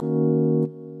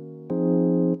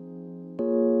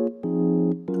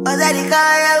Was that the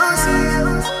Carlos?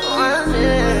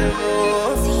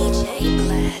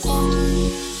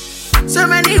 So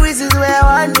many reasons where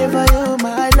I want it for you,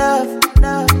 my love.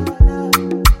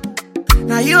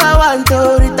 Now you I want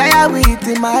to retire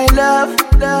with my love.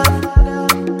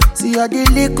 See all the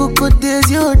little good things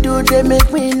you do, they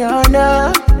make me no.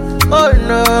 Oh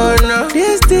no.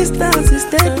 This distance is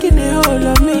taking a hold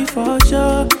of me for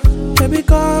sure. Baby,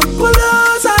 come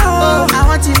closer. Oh, I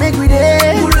want to make me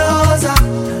there. Closer.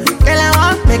 Girl, I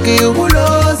want make you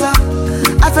closer.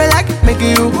 I feel like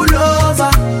making you closer.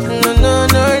 No.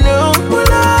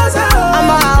 Closer. I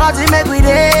want to make me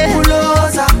there.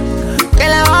 Closer.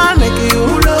 Girl, I want make you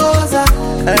closer.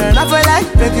 And I feel like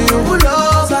making you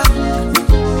closer.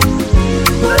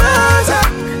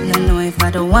 No know if I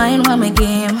the wine want me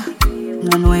game.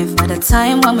 No know if I the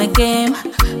time want me game.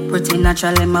 Pretty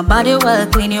natural in my body, well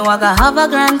clean. You gotta have a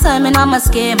grand time in my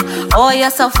scheme. Oh, you're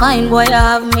so fine, boy, you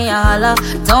have me a holler.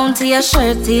 Down to your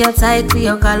shirt, to your tie, to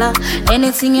your collar.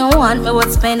 Anything you want, me would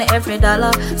spend every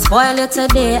dollar. Spoil you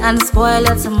today and spoil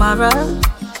you tomorrow.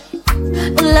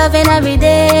 Loving every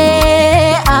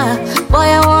day. Boy,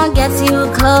 I won't get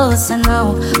you closer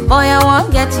now. Boy, I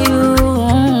won't get you.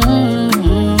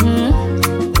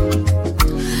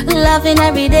 Loving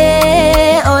every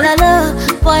day. Oh la la.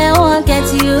 Boy, I won't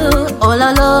get you. Oh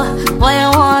la la. Boy, I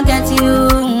won't get you.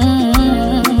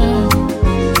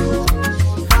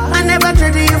 I never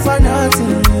traded you for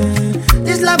nothing.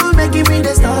 This love will make me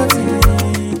the starting.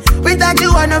 Without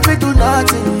you, I never do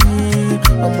nothing.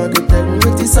 I'm gonna tell me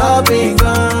what is all being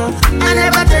gone. I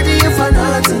never traded you for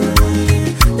nothing.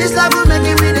 This love will make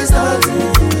me the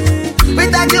starting.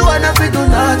 Without you, I never do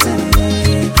nothing.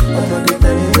 I'm gonna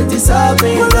tell me what is all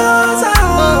being gone.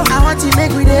 Oh, I want to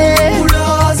make me there.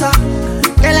 Closer.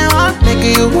 Girl, I want make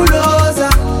you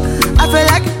closer. I feel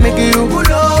like making you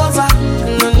closer.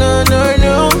 No.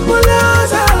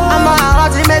 Closer. I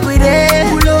want to make me there.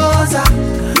 Closer.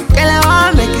 Girl, I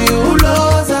want make you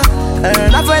closer.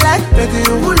 And I feel like making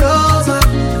you closer.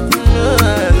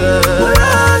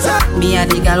 Me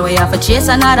and the girl we have to chase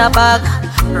another bag.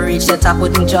 Reach the top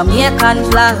with the Jamaican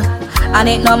flag. And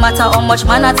it no matter how much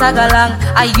man I tag along.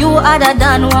 And you other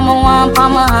than what I want for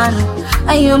my hand.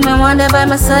 And you me wonder by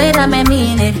my side and me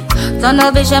mean it. Don't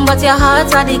know vision but your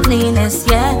heart are the cleanest.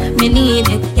 Yeah, me need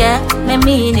it, yeah, me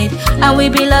mean it. And we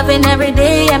be loving every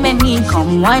day, yeah, me mean.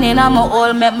 Come whining on my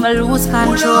all, make me lose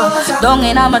control. Down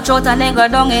in on my throat and nigga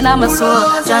down in on my soul.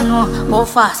 Jano, go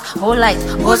fast, go light,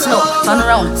 go slow. Turn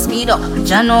around, speed up,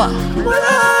 Jano.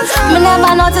 Me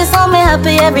never notice how me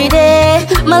happy every day.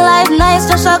 My life nice,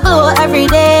 just a glow every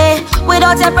day.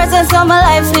 Without your presence, my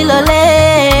life feel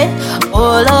alone.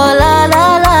 Oh la la.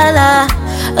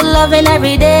 Loving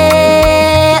every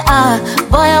day.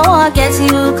 Boy, I wanna get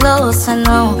you closer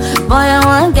now. Boy, I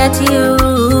wanna get you.